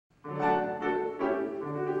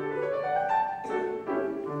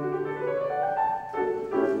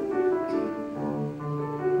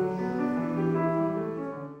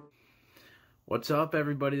What's up,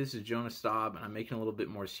 everybody? This is Jonah Staab, and I'm making a little bit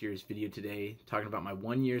more serious video today, talking about my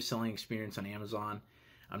 1-year selling experience on Amazon.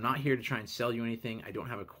 I'm not here to try and sell you anything. I don't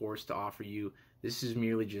have a course to offer you. This is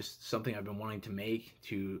merely just something I've been wanting to make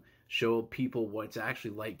to show people what it's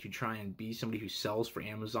actually like to try and be somebody who sells for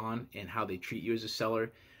Amazon and how they treat you as a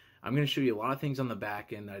seller. I'm going to show you a lot of things on the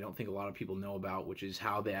back end that I don't think a lot of people know about, which is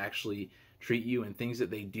how they actually treat you and things that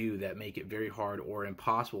they do that make it very hard or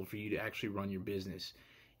impossible for you to actually run your business.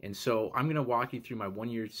 And so I'm going to walk you through my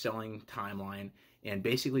 1-year selling timeline and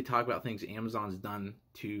basically talk about things Amazon's done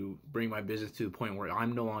to bring my business to the point where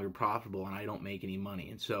I'm no longer profitable and I don't make any money.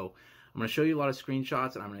 And so I'm going to show you a lot of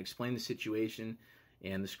screenshots, and I'm going to explain the situation.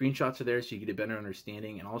 And the screenshots are there so you get a better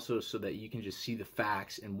understanding, and also so that you can just see the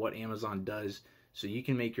facts and what Amazon does, so you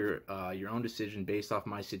can make your own decision based off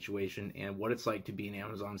my situation and what it's like to be an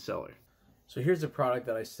Amazon seller. So here's the product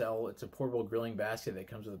that I sell. It's a portable grilling basket that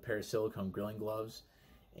comes with a pair of silicone grilling gloves.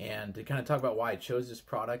 And to kind of talk about why I chose this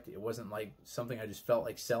product, it wasn't like something I just felt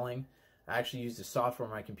like selling. I actually used the software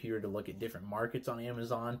on my computer to look at different markets on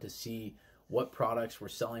Amazon to see what products were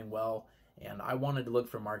selling well. And I wanted to look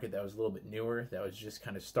for a market that was a little bit newer, that was just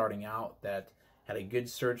kind of starting out, that had a good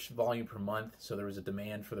search volume per month, so there was a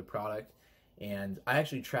demand for the product. And I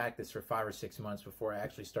actually tracked this for 5 or 6 months before I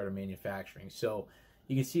actually started manufacturing. So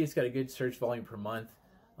you can see it's got a good search volume per month.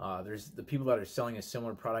 There's the people that are selling a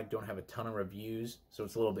similar product don't have a ton of reviews, so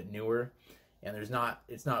it's a little bit newer, and it's not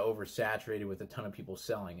oversaturated with a ton of people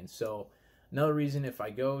selling. And so another reason, if I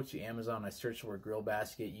go to Amazon and I search for a grill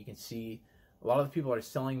basket, you can see a lot of the people are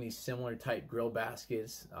selling these similar type grill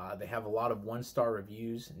baskets. They have a lot of 1-star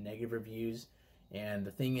reviews, negative reviews, and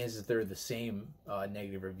the thing is that they're the same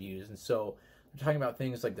negative reviews. And so we're talking about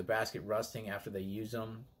things like the basket rusting after they use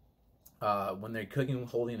them. When they're cooking,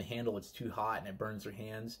 holding the handle, it's too hot and it burns their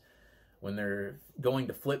hands. When they're going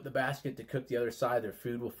to flip the basket to cook the other side, their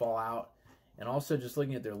food will fall out. And also, just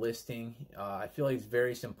looking at their listing, I feel like it's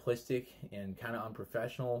very simplistic and kind of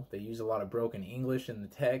unprofessional. They use a lot of broken English in the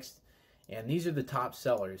text, and these are the top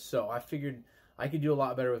sellers. So I figured I could do a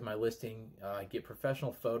lot better with my listing, get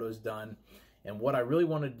professional photos done. And what I really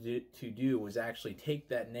wanted to do was actually take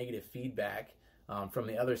that negative feedback from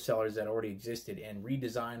the other sellers that already existed and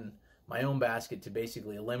redesign my own basket to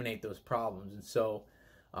basically eliminate those problems. And so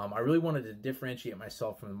I really wanted to differentiate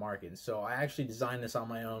myself from the market. And so I actually designed this on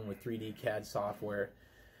my own with 3D CAD software.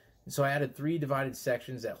 And so I added 3 divided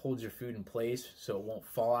sections that holds your food in place so it won't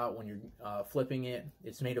fall out when you're flipping it.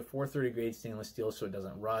 It's made of 430 grade stainless steel so it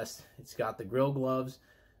doesn't rust. It's got the grill gloves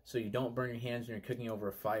so you don't burn your hands when you're cooking over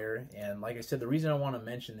a fire. And like I said, the reason I want to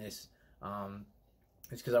mention this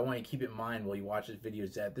is because I want you to keep it in mind while you watch this video,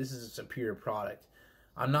 is that this is a superior product.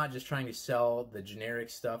 I'm not just trying to sell the generic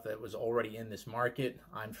stuff that was already in this market.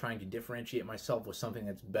 I'm trying to differentiate myself with something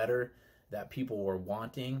that's better, that people were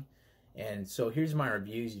wanting. And so here's my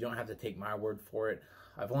reviews. You don't have to take my word for it.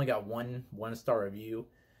 I've only got one 1-star review,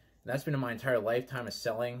 and that's been in my entire lifetime of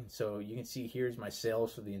selling. So you can see here's my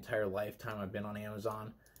sales for the entire lifetime I've been on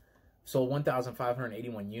Amazon. Sold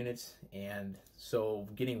 1,581 units, and so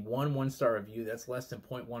getting one 1-star review, that's less than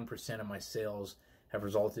 0.1% of my sales have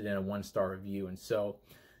resulted in a 1-star review. And so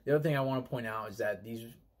the other thing I want to point out is that these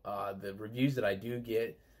the reviews that I do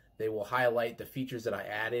get, they will highlight the features that I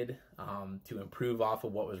added to improve off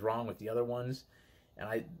of what was wrong with the other ones.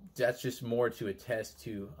 And that's just more to attest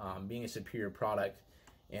to being a superior product.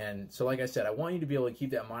 And so like I said, I want you to be able to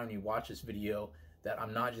keep that in mind when you watch this video, that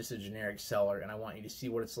I'm not just a generic seller, and I want you to see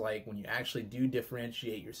what it's like when you actually do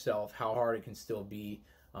differentiate yourself, how hard it can still be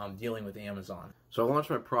dealing with Amazon. So I launched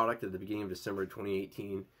my product at the beginning of December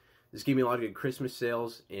 2018. This gave me a lot of good Christmas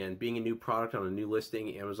sales, and being a new product on a new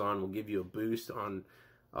listing, Amazon will give you a boost on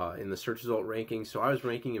in the search result ranking. So I was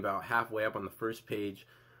ranking about halfway up on the first page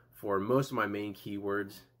for most of my main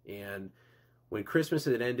keywords. And when Christmas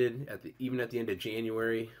had ended, even at the end of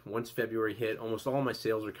January, once February hit, almost all my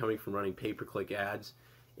sales were coming from running pay-per-click ads,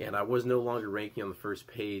 and I was no longer ranking on the first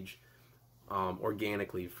page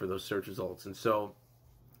organically for those search results. And so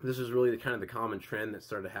this was really the common trend that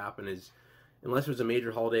started to happen, is unless it was a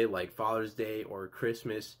major holiday like Father's Day or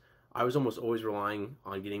Christmas, I was almost always relying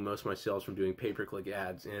on getting most of my sales from doing pay-per-click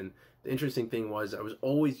ads. And the interesting thing was I was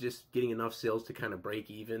always just getting enough sales to kind of break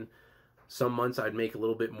even. Some months I'd make a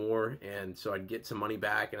little bit more, and so I'd get some money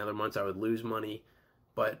back, and other months I would lose money.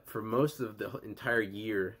 But for most of the entire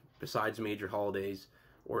year, besides major holidays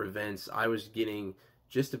or events, I was getting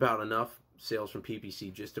just about enough sales from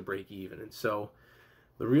PPC just to break even. And so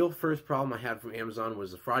the real first problem I had from Amazon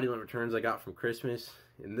was the fraudulent returns I got from Christmas.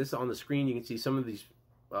 And this on the screen, you can see some of these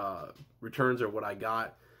returns are what I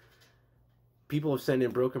got. People have sent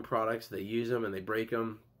in broken products, they use them and they break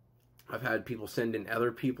them. I've had people send in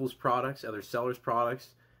other people's products, other sellers' products.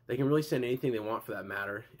 They can really send anything they want for that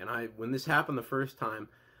matter. And when this happened the first time,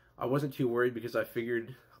 I wasn't too worried because I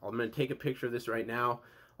figured I'm going to take a picture of this right now.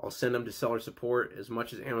 I'll send them to seller support. As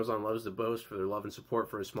much as Amazon loves to boast for their love and support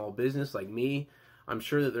for a small business like me, I'm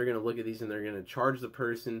sure that they're going to look at these and they're going to charge the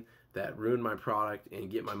person that ruined my product and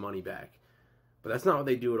get my money back. But that's not what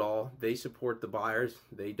they do at all. They support the buyers.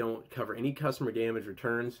 They don't cover any customer damage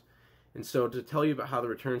returns. And so to tell you about how the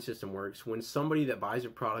return system works, when somebody that buys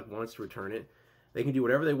your product wants to return it, they can do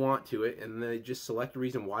whatever they want to it, and then they just select a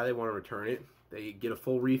reason why they want to return it. They get a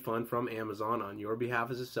full refund from Amazon on your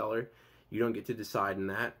behalf as a seller. You don't get to decide in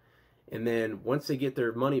that. And then once they get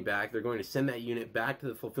their money back, they're going to send that unit back to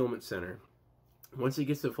the fulfillment center. Once it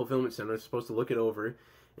gets to the fulfillment center, they're supposed to look it over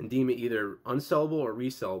and deem it either unsellable or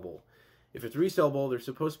resellable. If it's resellable, they're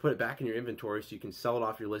supposed to put it back in your inventory so you can sell it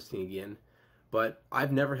off your listing again. But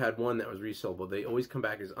I've never had one that was resellable. They always come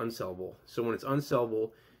back as unsellable. So when it's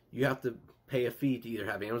unsellable, you have to pay a fee to either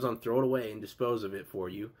have Amazon throw it away and dispose of it for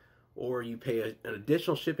you, or you pay an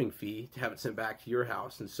additional shipping fee to have it sent back to your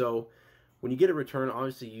house. And so when you get a return,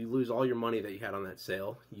 obviously you lose all your money that you had on that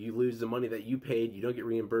sale. You lose the money that you paid. You don't get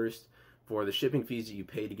reimbursed for the shipping fees that you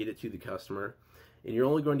paid to get it to the customer. And you're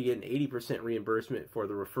only going to get an 80% reimbursement for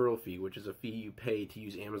the referral fee, which is a fee you pay to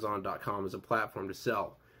use Amazon.com as a platform to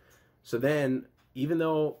sell. So then, even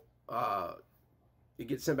though it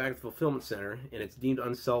gets sent back to the fulfillment center and it's deemed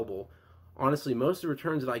unsellable, honestly, most of the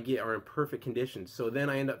returns that I get are in perfect condition. So then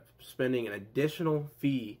I end up spending an additional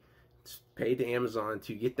fee paid to Amazon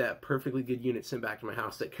to get that perfectly good unit sent back to my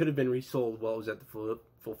house that could have been resold while it was at the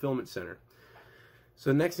fulfillment center. So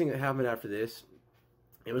the next thing that happened after this,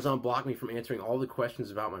 Amazon blocked me from answering all the questions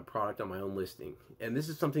about my product on my own listing. And this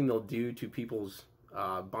is something they'll do to people's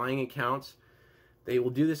buying accounts. They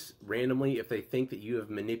will do this randomly if they think that you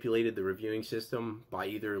have manipulated the reviewing system by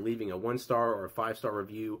either leaving a 1-star or a 5-star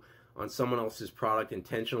review on someone else's product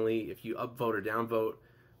intentionally, if you upvote or downvote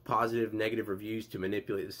positive, negative reviews to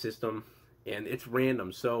manipulate the system. And it's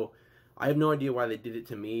random. So I have no idea why they did it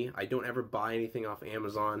to me. I don't ever buy anything off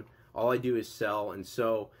Amazon. All I do is sell. And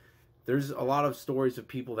so there's a lot of stories of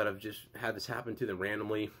people that have just had this happen to them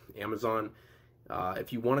randomly. Amazon,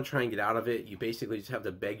 if you want to try and get out of it, you basically just have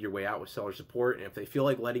to beg your way out with seller support. And if they feel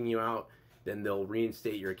like letting you out, then they'll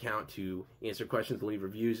reinstate your account to answer questions and leave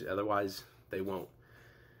reviews. Otherwise, they won't.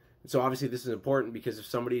 And so obviously this is important because if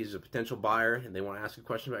somebody is a potential buyer and they want to ask a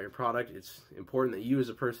question about your product, it's important that you as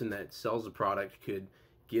a person that sells the product could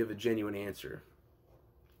give a genuine answer.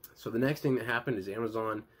 So the next thing that happened is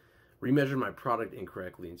Amazon remeasured my product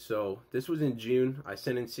incorrectly. And so this was in June. I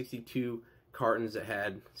sent in 62 cartons that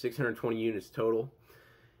had 620 units total.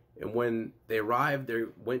 And when they arrived, they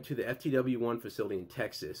went to the FTW1 facility in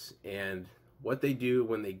Texas. And what they do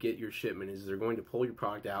when they get your shipment is they're going to pull your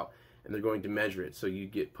product out and they're going to measure it so you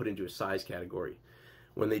get put into a size category.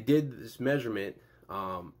 When they did this measurement,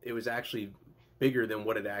 it was actually bigger than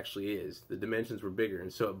what it actually is. The dimensions were bigger,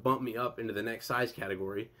 and so it bumped me up into the next size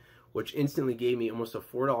category, which instantly gave me almost a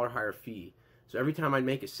 $4 higher fee. So every time I'd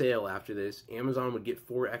make a sale after this, Amazon would get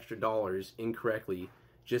 $4 extra incorrectly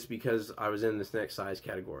just because I was in this next size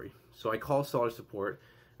category. So I call seller support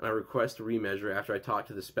and I request a remeasure after I talk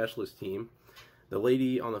to the specialist team. The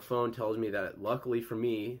lady on the phone tells me that luckily for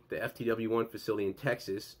me, the FTW1 facility in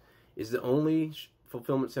Texas is the only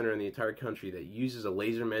fulfillment center in the entire country that uses a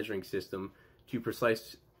laser measuring system to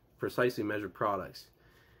precisely measure products.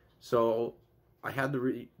 So I had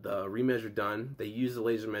the remeasure done. They use the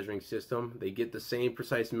laser measuring system. They get the same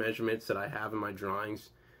precise measurements that I have in my drawings,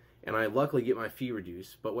 and I luckily get my fee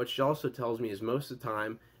reduced. But what she also tells me is most of the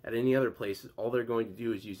time at any other place, all they're going to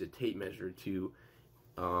do is use a tape measure to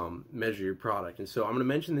measure your product. And so I'm going to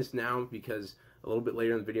mention this now because a little bit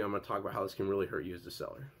later in the video I'm going to talk about how this can really hurt you as a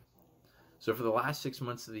seller. So for the last 6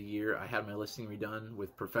 months of the year, I had my listing redone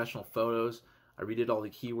with professional photos. I redid all the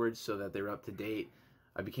keywords so that they were up to date.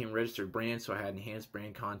 I became a registered brand, so I had enhanced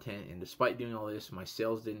brand content, and despite doing all this, my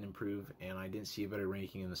sales didn't improve and I didn't see a better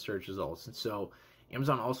ranking in the search results. And so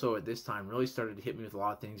Amazon also at this time really started to hit me with a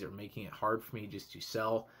lot of things that were making it hard for me just to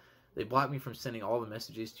sell. They blocked me from sending all the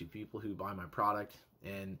messages to people who buy my product.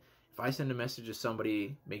 And if I send a message to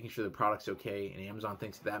somebody making sure the product's okay and Amazon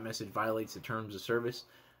thinks that message violates the terms of service,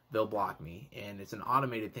 they'll block me. And it's an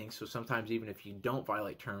automated thing, so sometimes even if you don't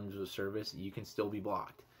violate terms of service, you can still be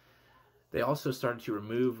blocked. They also started to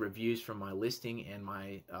remove reviews from my listing and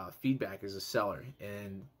my feedback as a seller.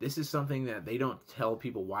 And this is something that they don't tell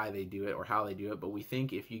people why they do it or how they do it, but we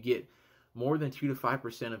think if you get more than 2 to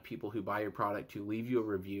 5% of people who buy your product to leave you a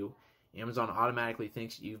review, Amazon automatically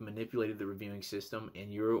thinks you've manipulated the reviewing system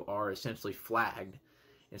and you are essentially flagged.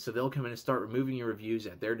 And so they'll come in and start removing your reviews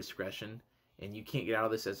at their discretion, and you can't get out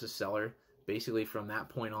of this as a seller. Basically, from that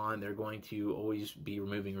point on, they're going to always be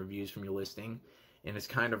removing reviews from your listing, and it's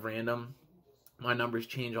kind of random. My numbers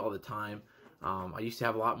change all the time. I used to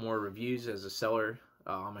have a lot more reviews as a seller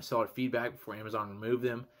on my seller feedback before Amazon removed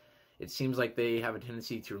them. It seems like they have a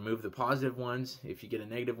tendency to remove the positive ones. If you get a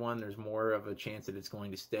negative one, there's more of a chance that it's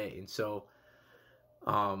going to stay. And so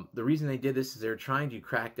the reason they did this is they're trying to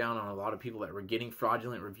crack down on a lot of people that were getting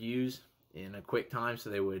fraudulent reviews in a quick time so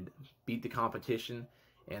they would beat the competition.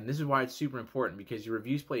 And this is why it's super important, because your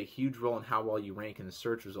reviews play a huge role in how well you rank in the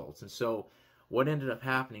search results. And so what ended up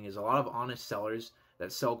happening is a lot of honest sellers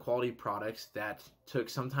that sell quality products that took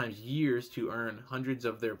sometimes years to earn hundreds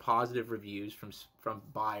of their positive reviews from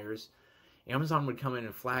buyers, Amazon would come in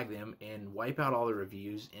and flag them and wipe out all the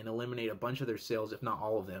reviews and eliminate a bunch of their sales, if not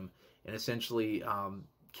all of them, and essentially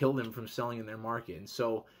kill them from selling in their market. And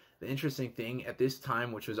so the interesting thing at this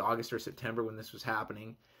time, which was August or September when this was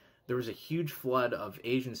happening, there was a huge flood of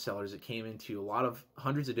Asian sellers that came into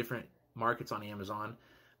hundreds of different markets on Amazon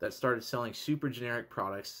that started selling super generic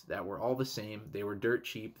products that were all the same. They were dirt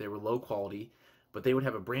cheap, they were low quality, but they would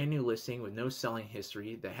have a brand new listing with no selling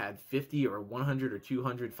history that had 50 or 100 or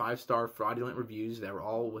 200 5-star fraudulent reviews that were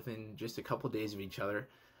all within just a couple of days of each other.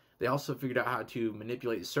 They also figured out how to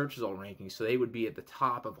manipulate the search result rankings so they would be at the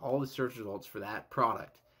top of all the search results for that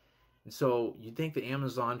product. And so you'd think that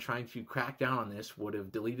Amazon, trying to crack down on this, would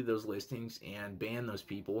have deleted those listings and banned those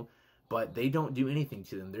people, but they don't do anything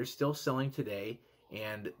to them. They're still selling today,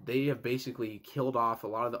 and they have basically killed off a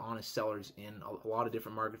lot of the honest sellers in a lot of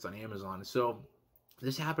different markets on Amazon. So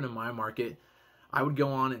this happened in my market. I would go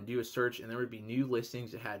on and do a search, and there would be new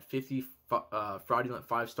listings that had 50 fraudulent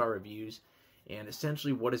 5-star reviews. And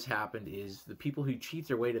essentially what has happened is the people who cheat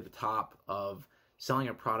their way to the top of selling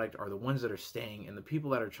a product are the ones that are staying, and the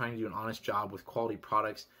people that are trying to do an honest job with quality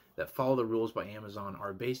products that follow the rules by Amazon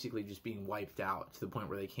are basically just being wiped out to the point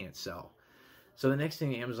where they can't sell. So the next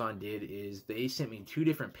thing Amazon did is they sent me 2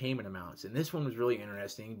 different payment amounts, and this one was really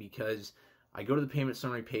interesting because I go to the payment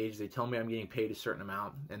summary page, they tell me I'm getting paid a certain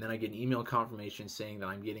amount, and then I get an email confirmation saying that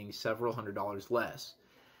I'm getting several $100s less.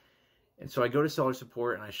 And so I go to seller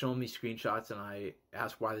support and I show them these screenshots and I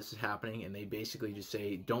ask why this is happening, and they basically just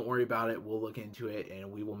say, don't worry about it, we'll look into it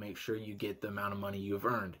and we will make sure you get the amount of money you have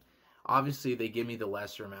earned. Obviously they give me the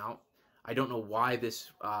lesser amount. I don't know why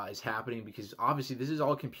this is happening, because obviously this is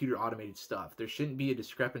all computer automated stuff. There shouldn't be a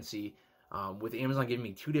discrepancy with Amazon giving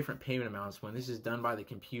me 2 different payment amounts when this is done by the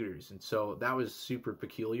computers. And so that was super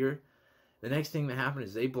peculiar. The next thing that happened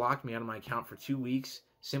is they blocked me out of my account for 2 weeks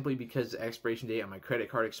simply because the expiration date on my credit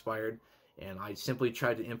card expired. And I simply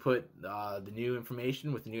tried to input the new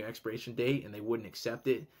information with the new expiration date, and they wouldn't accept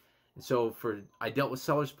it. And so I dealt with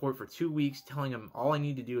seller support for 2 weeks, telling them all I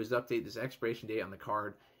need to do is update this expiration date on the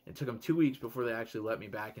card. It took them 2 weeks before they actually let me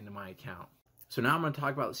back into my account. So now I'm going to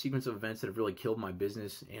talk about the sequence of events that have really killed my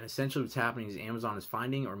business. And essentially what's happening is Amazon is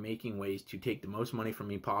finding or making ways to take the most money from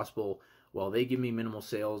me possible while they give me minimal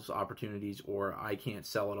sales opportunities, or I can't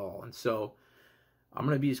sell at all. And so I'm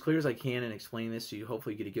going to be as clear as I can and explain this so you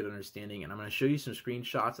hopefully get a good understanding. And I'm going to show you some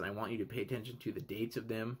screenshots, and I want you to pay attention to the dates of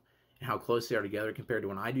them and how close they are together compared to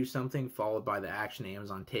when I do something, followed by the action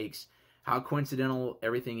Amazon takes. How coincidental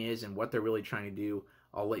everything is and what they're really trying to do,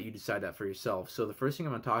 I'll let you decide that for yourself. So the first thing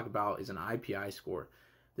I'm going to talk about is an IPI score.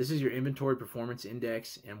 This is your Inventory Performance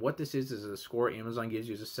Index, and what this is a score Amazon gives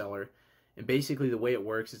you as a seller. And basically the way it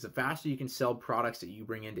works is the faster you can sell products that you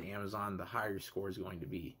bring into Amazon, the higher your score is going to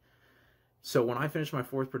be. So when I finish my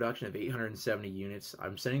 4th production of 870 units,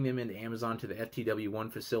 I'm sending them into Amazon to the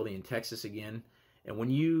FTW1 facility in Texas again. And when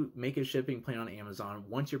you make a shipping plan on Amazon,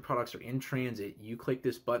 once your products are in transit, you click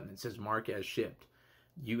this button that says Mark as Shipped.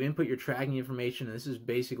 You input your tracking information, and this is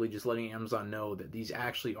basically just letting Amazon know that these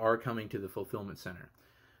actually are coming to the fulfillment center.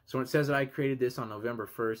 So when it says that I created this on November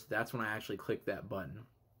 1st, that's when I actually click that button.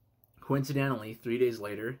 Coincidentally, 3 days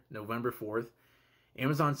later, November 4th,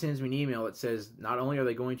 Amazon sends me an email that says not only are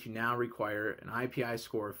they going to now require an IPI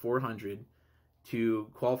score of 400 to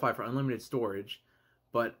qualify for unlimited storage,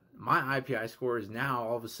 but my IPI score is now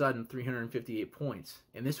all of a sudden 358 points.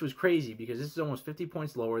 And this was crazy because this is almost 50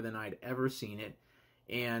 points lower than I'd ever seen it.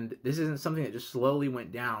 And this isn't something that just slowly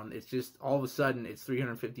went down. It's just all of a sudden it's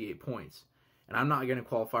 358 points. And I'm not going to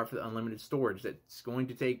qualify for the unlimited storage that's going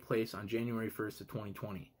to take place on January 1st of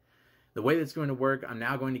 2020. The way that's going to work, I'm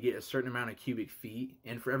now going to get a certain amount of cubic feet,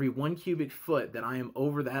 and for every 1 cubic foot that I am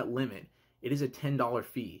over that limit, it is a $10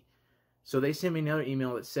 fee. So they send me another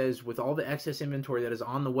email that says with all the excess inventory that is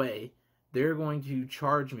on the way, they're going to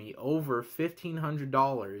charge me over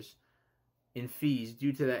 $1,500 in fees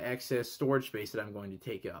due to that excess storage space that I'm going to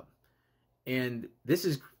take up. And this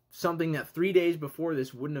is something that 3 days before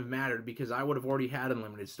this wouldn't have mattered because I would have already had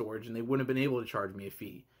unlimited storage and they wouldn't have been able to charge me a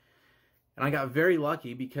fee. And I got very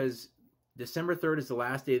lucky because December 3rd is the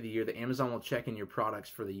last day of the year that Amazon will check in your products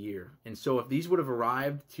for the year. And so if these would have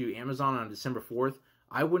arrived to Amazon on December 4th,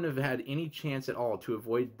 I wouldn't have had any chance at all to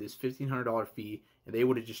avoid this $1,500 fee, and they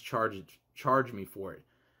would have just charged me for it.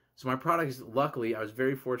 So my products, luckily, I was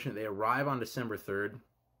very fortunate. They arrive on December 3rd.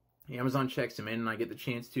 Amazon checks them in, and I get the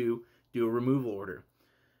chance to do a removal order.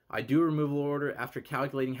 I do a removal order after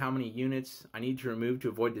calculating how many units I need to remove to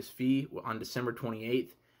avoid this fee on December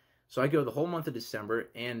 28th. So I go the whole month of December,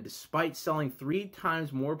 and despite selling 3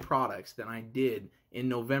 times more products than I did in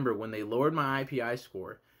November when they lowered my IPI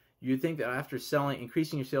score, you'd think that after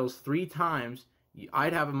increasing your sales 3 times,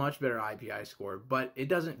 I'd have a much better IPI score, but it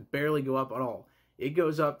doesn't barely go up at all. It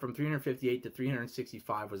goes up from 358 to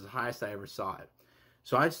 365 was the highest I ever saw it.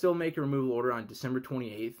 So I'd still make a removal order on December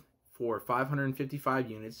 28th for 555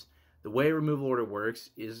 units. The way a removal order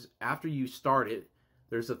works is after you start it,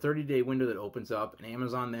 there's a 30-day window that opens up, and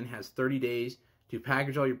Amazon then has 30 days to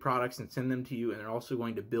package all your products and send them to you, and they're also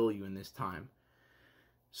going to bill you in this time.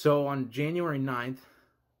 So on January 9th,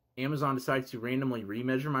 Amazon decides to randomly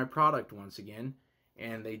remeasure my product once again,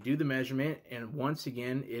 and they do the measurement, and once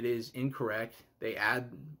again it is incorrect. They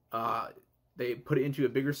put it into a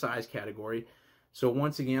bigger size category. So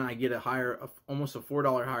once again, I get almost a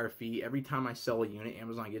 $4 higher fee every time I sell a unit.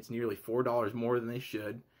 Amazon gets nearly $4 more than they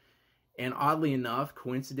should. And oddly enough,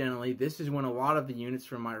 coincidentally, this is when a lot of the units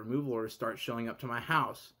from my removal orders start showing up to my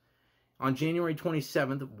house. On January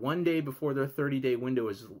 27th, one day before their 30-day window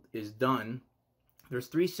is done, there's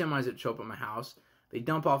 3 semis that show up at my house. They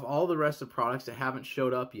dump off all the rest of the products that haven't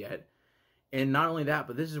showed up yet. And not only that,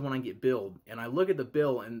 but this is when I get billed. And I look at the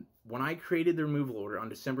bill, and when I created the removal order on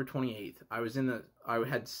December 28th, I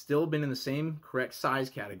had still been in the same correct size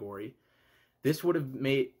category. This would have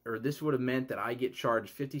meant that I get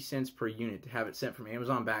charged 50 cents per unit to have it sent from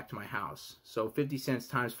Amazon back to my house. So 50 cents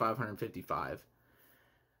times 555.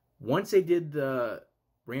 Once they did the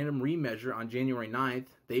random remeasure on January 9th,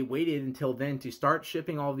 they waited until then to start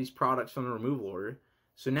shipping all of these products from the removal order.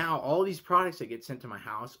 So now all these products that get sent to my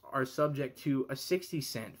house are subject to a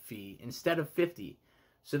 60-cent fee instead of 50.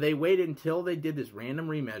 So they waited until they did this random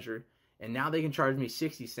remeasure, and now they can charge me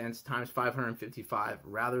 60 cents times 555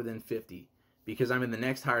 rather than 50 because I'm in the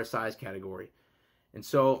next higher size category. And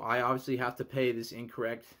so I obviously have to pay this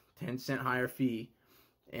incorrect 10-cent higher fee.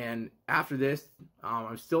 And after this,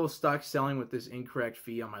 I'm still stuck selling with this incorrect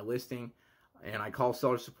fee on my listing, and I call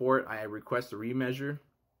seller support. I request a remeasure,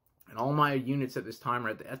 and all my units at this time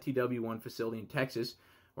are at the FTW1 facility in Texas,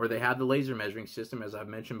 where they have the laser measuring system, as I've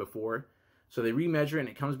mentioned before. So they remeasure it, and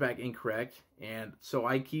it comes back incorrect, and so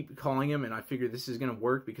I keep calling them, and I figure this is going to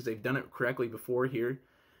work because they've done it correctly before here.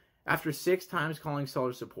 After 6 times calling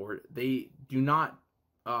seller support, they do not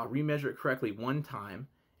remeasure it correctly one time,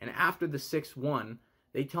 and after the 6th one,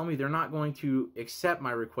 they tell me they're not going to accept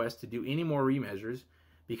my request to do any more remeasures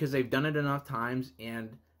because they've done it enough times,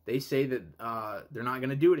 and they say that they're not going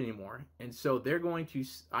to do it anymore. And so they're going to,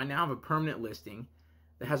 I now have a permanent listing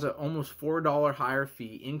that has an almost $4 higher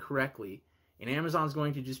fee incorrectly, and Amazon's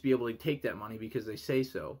going to just be able to take that money because they say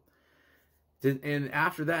so. And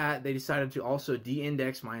after that, they decided to also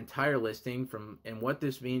de-index my entire listing and what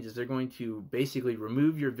this means is they're going to basically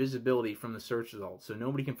remove your visibility from the search results so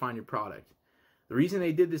nobody can find your product. The reason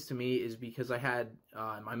they did this to me is because I had,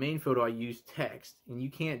 in my main photo, I used text, and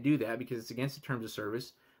you can't do that because it's against the terms of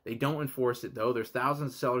service. They don't enforce it, though. There's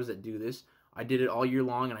thousands of sellers that do this. I did it all year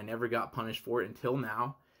long, and I never got punished for it until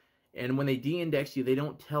now. And when they de-index you, they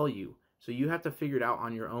don't tell you. So you have to figure it out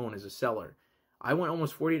on your own as a seller. I went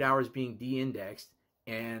almost 48 hours being de-indexed,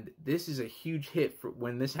 and this is a huge hit for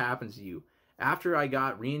when this happens to you. After I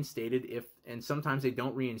got reinstated, and sometimes they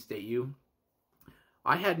don't reinstate you,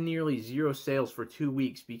 I had nearly 0 sales for 2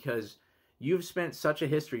 weeks because you've spent such a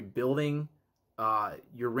history building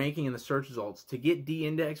your ranking in the search results. To get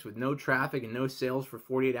de-indexed with no traffic and no sales for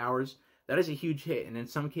 48 hours, that is a huge hit. And in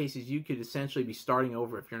some cases, you could essentially be starting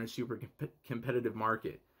over if you're in a super competitive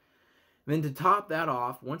market. And then to top that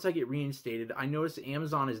off, once I get reinstated, I notice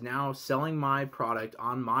Amazon is now selling my product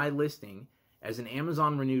on my listing as an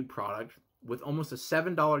Amazon renewed product with almost a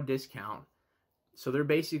 $7 discount. So they're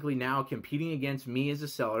basically now competing against me as a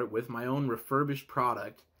seller with my own refurbished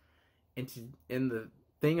product. And the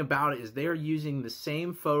thing about it is they're using the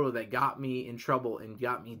same photo that got me in trouble and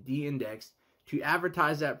got me de-indexed to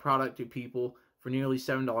advertise that product to people for nearly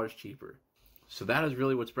 $7 cheaper. So that is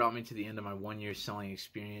really what's brought me to the end of my 1-year selling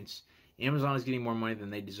experience. Amazon is getting more money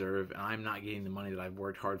than they deserve, and I'm not getting the money that I've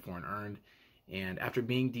worked hard for and earned. And after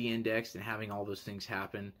being de-indexed and having all those things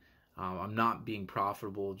happen, I'm not being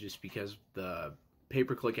profitable just because the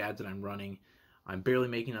pay-per-click ads that I'm running, I'm barely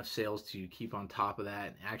making enough sales to keep on top of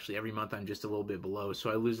that. Actually, every month I'm just a little bit below, so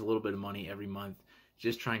I lose a little bit of money every month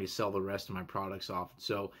just trying to sell the rest of my products off.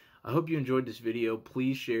 So I hope you enjoyed this video.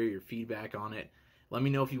 Please share your feedback on it. Let me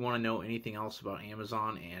know if you want to know anything else about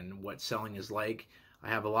Amazon and what selling is like. I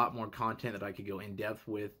have a lot more content that I could go in depth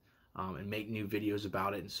with and make new videos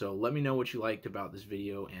about it. And so let me know what you liked about this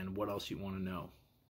video and what else you want to know.